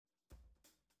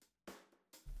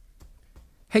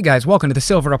Hey guys, welcome to the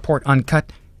Silver Report Uncut.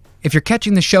 If you're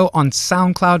catching the show on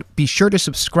SoundCloud, be sure to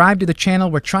subscribe to the channel.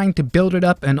 We're trying to build it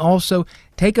up, and also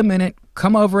take a minute,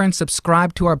 come over and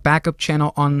subscribe to our backup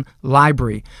channel on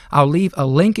Library. I'll leave a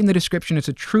link in the description. It's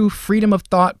a true freedom of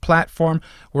thought platform.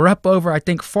 We're up over, I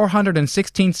think,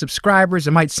 416 subscribers.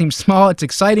 It might seem small. It's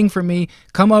exciting for me.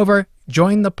 Come over,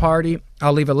 join the party.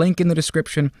 I'll leave a link in the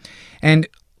description. And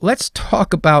let's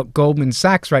talk about Goldman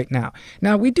Sachs right now.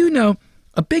 Now, we do know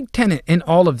a big tenet in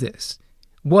all of this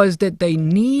was that they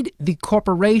need the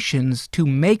corporations to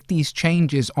make these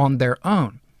changes on their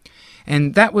own.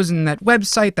 And that was in that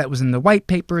website, that was in the white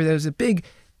paper. There was a big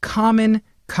common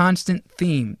constant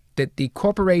theme that the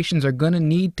corporations are going to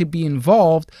need to be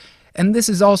involved. And this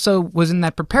is also was in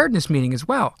that preparedness meeting as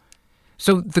well.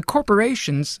 So the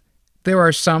corporations, there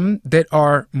are some that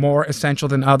are more essential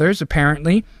than others,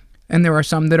 apparently, and there are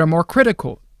some that are more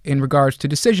critical in regards to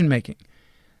decision making.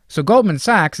 So Goldman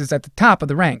Sachs is at the top of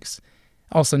the ranks,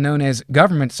 also known as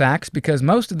government Sachs, because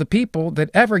most of the people that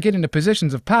ever get into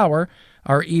positions of power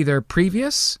are either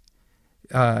previous,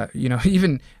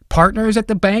 even partners at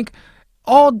the bank.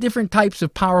 All different types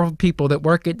of powerful people that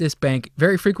work at this bank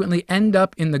very frequently end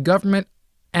up in the government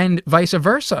and vice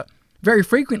versa. Very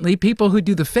frequently, people who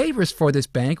do the favors for this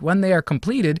bank, when they are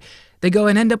completed, they go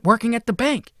and end up working at the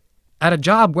bank, at a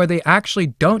job where they actually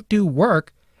don't do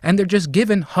work, and they're just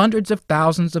given hundreds of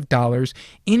thousands of dollars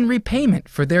in repayment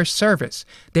for their service,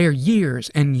 their years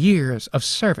and years of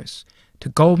service to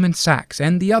Goldman Sachs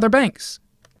and the other banks.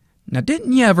 Now,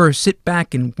 didn't you ever sit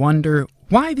back and wonder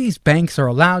why these banks are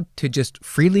allowed to just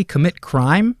freely commit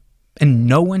crime and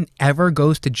no one ever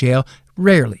goes to jail?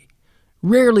 Rarely.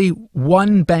 Rarely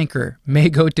one banker may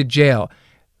go to jail,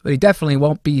 but he definitely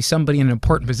won't be somebody in an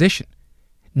important position.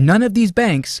 None of these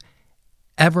banks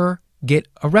ever get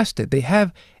arrested. They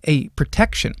have a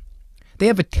protection. They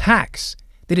have a tax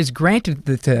that is granted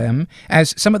to them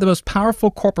as some of the most powerful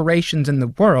corporations in the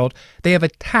world. They have a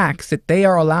tax that they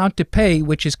are allowed to pay,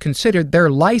 which is considered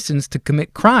their license to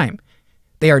commit crime.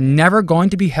 They are never going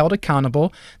to be held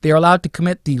accountable. They are allowed to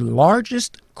commit the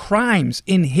largest crimes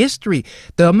in history.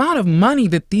 The amount of money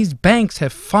that these banks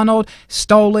have funneled,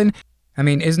 stolen, I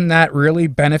mean, isn't that really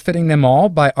benefiting them all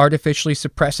by artificially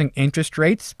suppressing interest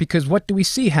rates? Because what do we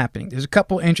see happening? There's a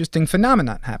couple interesting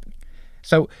phenomena happening.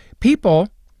 So people,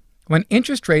 when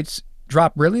interest rates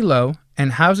drop really low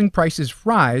and housing prices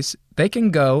rise, they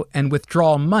can go and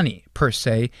withdraw money, per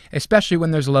se, especially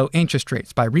when there's low interest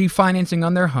rates, by refinancing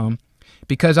on their home.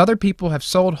 Because other people have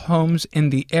sold homes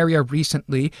in the area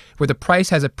recently where the price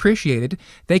has appreciated,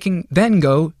 they can then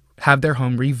go have their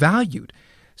home revalued.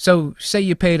 So say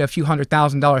you paid a few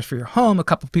 $100,000 for your home, a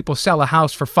couple people sell a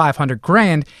house for 500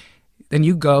 grand, then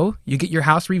you go, you get your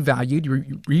house revalued,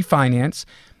 you refinance,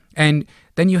 and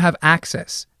then you have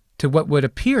access to what would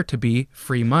appear to be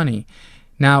free money.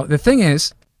 Now, the thing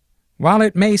is, while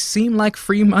it may seem like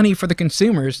free money for the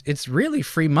consumers, it's really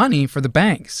free money for the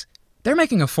banks. They're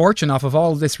making a fortune off of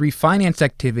all of this refinance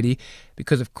activity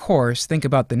because, of course, think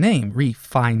about the name,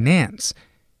 refinance.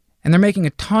 And they're making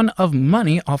a ton of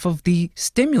money off of the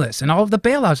stimulus and all of the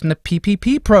bailouts in the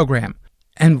PPP program.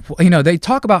 And, they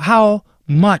talk about how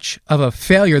much of a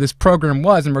failure this program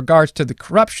was in regards to the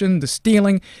corruption, the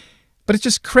stealing. But it's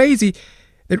just crazy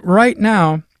that right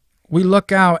now we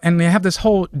look out and they have this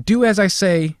whole do as I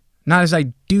say, not as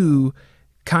I do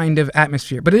kind of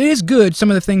atmosphere. But it is good,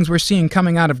 some of the things we're seeing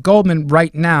coming out of Goldman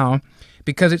right now,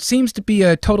 because it seems to be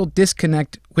a total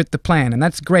disconnect with the plan. And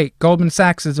that's great. Goldman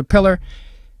Sachs is a pillar.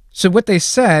 So what they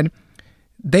said,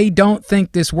 they don't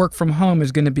think this work from home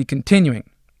is going to be continuing.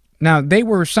 Now, they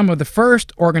were some of the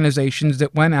first organizations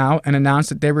that went out and announced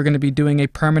that they were going to be doing a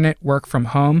permanent work from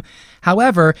home.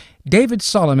 However, David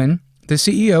Solomon, the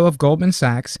CEO of Goldman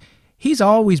Sachs, he's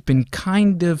always been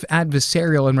kind of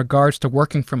adversarial in regards to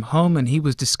working from home, and he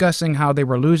was discussing how they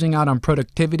were losing out on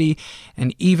productivity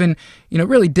and even,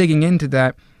 really digging into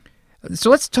that. So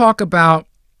let's talk about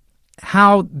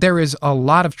how there is a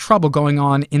lot of trouble going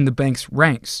on in the bank's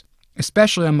ranks,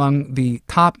 especially among the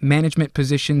top management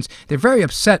positions. They're very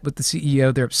upset with the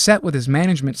CEO. They're upset with his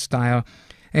management style.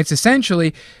 And it's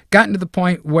essentially gotten to the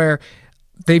point where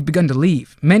they've begun to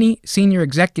leave. Many senior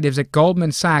executives at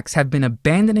Goldman Sachs have been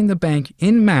abandoning the bank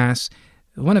en masse.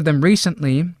 One of them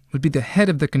recently would be the head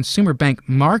of the consumer bank,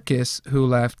 Marcus, who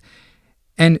left.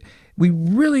 And we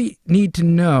really need to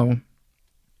know,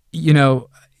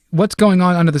 what's going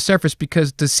on under the surface,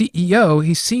 because the CEO,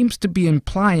 he seems to be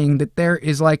implying that there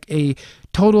is like a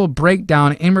total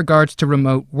breakdown in regards to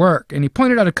remote work. And he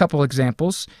pointed out a couple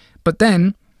examples, but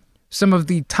then some of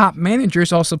the top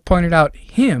managers also pointed out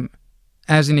him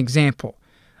as an example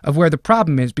of where the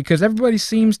problem is, because everybody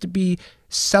seems to be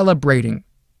celebrating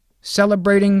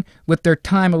celebrating with their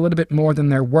time a little bit more than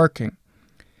they're working.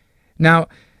 Now,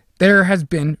 there has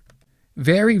been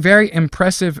very, very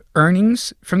impressive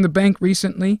earnings from the bank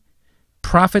recently.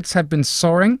 Profits have been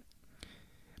soaring.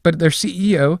 But their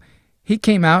CEO, he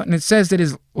came out and it says that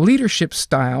his leadership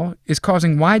style is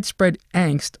causing widespread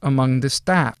angst among the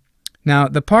staff. Now,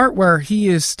 the part where he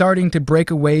is starting to break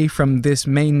away from this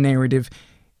main narrative,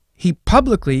 he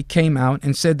publicly came out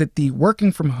and said that the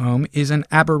working from home is an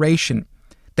aberration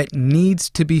that needs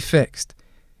to be fixed,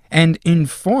 and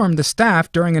informed the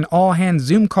staff during an all-hands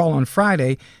Zoom call on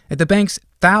Friday that the bank's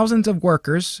thousands of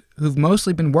workers, who've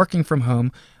mostly been working from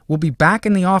home, will be back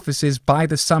in the offices by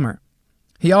the summer.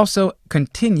 He also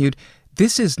continued,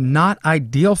 "This is not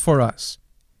ideal for us.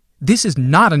 This is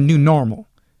not a new normal.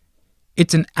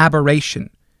 It's an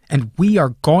aberration, and we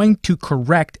are going to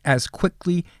correct as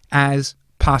quickly as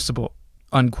possible,"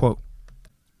 unquote.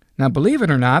 Now, believe it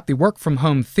or not, the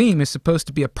work-from-home theme is supposed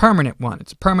to be a permanent one.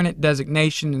 It's a permanent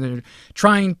designation, and they're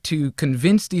trying to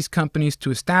convince these companies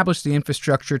to establish the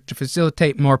infrastructure to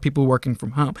facilitate more people working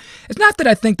from home. It's not that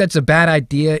I think that's a bad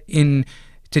idea in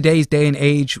today's day and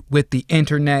age with the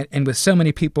internet and with so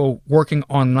many people working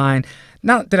online.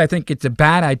 Not that I think it's a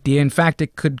bad idea. In fact,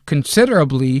 it could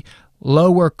considerably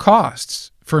lower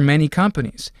costs for many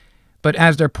companies. But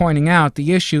as they're pointing out,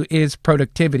 the issue is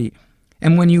productivity.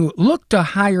 And when you look to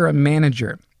hire a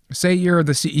manager, say you're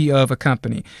the CEO of a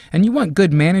company, and you want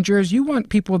good managers, you want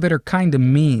people that are kind of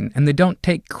mean, and they don't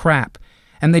take crap,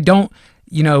 and they don't,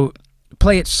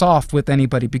 play it soft with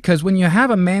anybody. Because when you have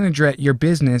a manager at your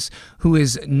business who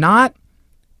is not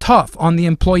tough on the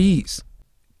employees,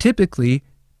 typically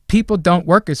people don't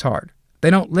work as hard. They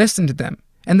don't listen to them,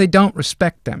 and they don't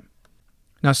respect them.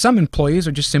 Now, some employees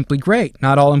are just simply great.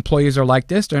 Not all employees are like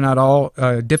this. They're not all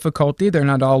difficulty. They're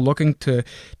not all looking to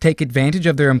take advantage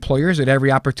of their employers at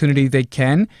every opportunity they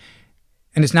can.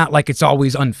 And it's not like it's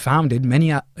always unfounded.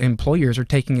 Many employers are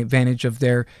taking advantage of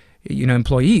their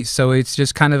employees. So it's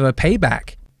just kind of a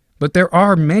payback. But there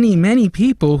are many, many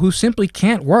people who simply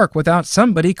can't work without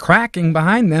somebody cracking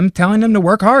behind them, telling them to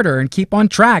work harder and keep on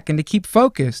track and to keep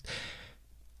focused.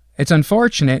 It's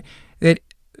unfortunate that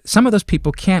some of those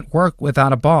people can't work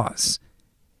without a boss.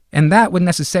 And that would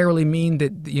necessarily mean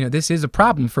that, this is a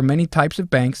problem for many types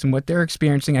of banks, and what they're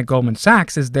experiencing at Goldman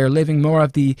Sachs is they're living more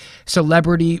of the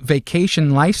celebrity vacation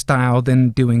lifestyle than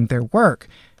doing their work.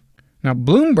 Now,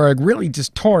 Bloomberg really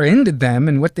just tore into them,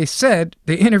 and what they said,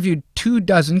 they interviewed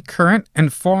 24 current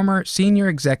and former senior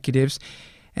executives,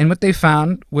 and what they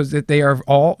found was that they are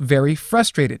all very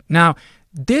frustrated. Now,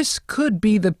 this could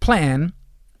be the plan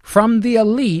from the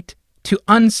elite to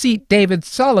unseat David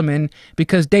Solomon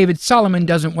because David Solomon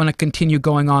doesn't want to continue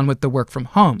going on with the work from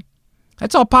home.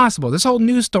 That's all possible. This whole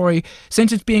news story,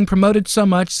 since it's being promoted so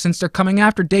much, since they're coming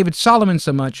after David Solomon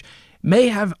so much, may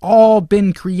have all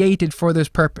been created for this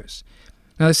purpose.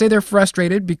 Now, they say they're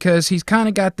frustrated because he's kind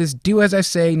of got this do as I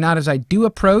say, not as I do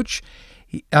approach.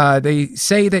 They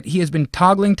say that he has been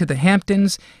toggling to the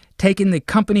Hamptons, taking the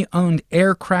company-owned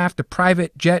aircraft, a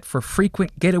private jet, for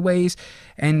frequent getaways,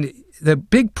 and the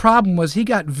big problem was he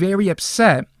got very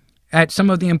upset at some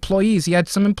of the employees. He had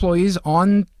some employees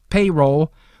on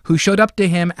payroll who showed up to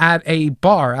him at a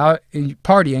bar out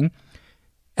partying,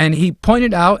 and he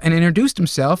pointed out and introduced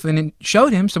himself and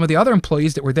showed him some of the other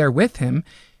employees that were there with him.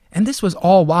 And this was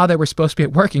all while they were supposed to be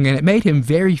at working, and it made him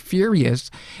very furious.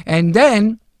 And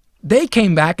then they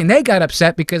came back and they got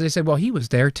upset because they said, well, he was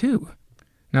there too.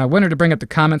 Now, I wanted to bring up the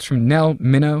comments from Nell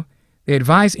Minow. They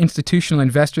advise institutional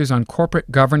investors on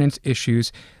corporate governance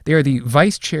issues. They are the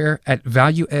vice chair at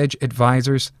Value Edge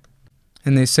Advisors.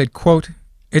 And they said, quote,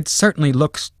 "It certainly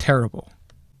looks terrible.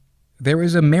 There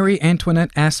is a Marie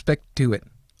Antoinette aspect to it,"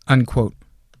 unquote.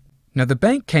 Now, the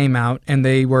bank came out and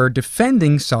they were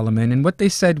defending Solomon, and what they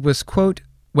said was, quote,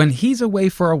 "When he's away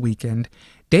for a weekend,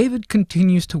 David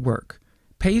continues to work,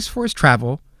 pays for his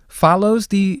travel, follows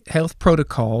the health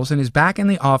protocols, and is back in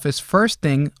the office first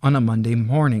thing on a Monday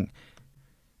morning."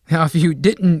 Now, if you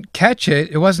didn't catch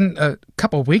it, it wasn't a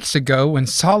couple weeks ago when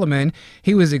Solomon,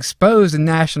 he was exposed in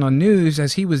national news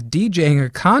as he was DJing a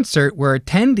concert where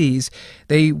attendees,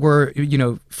 they were,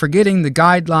 forgetting the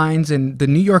guidelines, and the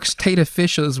New York state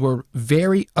officials were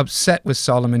very upset with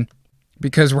Solomon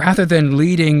because rather than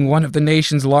leading one of the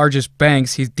nation's largest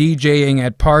banks, he's DJing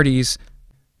at parties.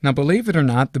 Now, believe it or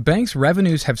not, the bank's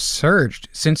revenues have surged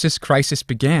since this crisis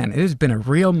began. It has been a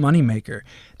real moneymaker.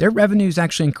 Their revenues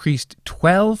actually increased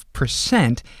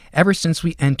 12% ever since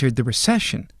we entered the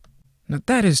recession. Now,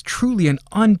 that is truly an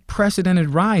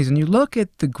unprecedented rise. And you look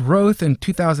at the growth in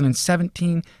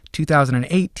 2017,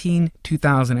 2018,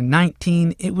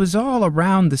 2019, it was all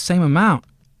around the same amount.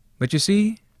 But you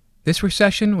see, This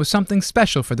recession was something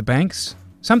special for the banks.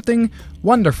 Something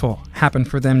wonderful happened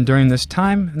for them during this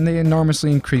time, and they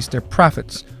enormously increased their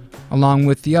profits, along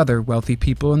with the other wealthy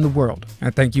people in the world. I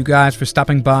thank you guys for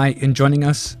stopping by and joining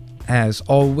us. As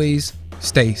always,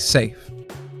 stay safe.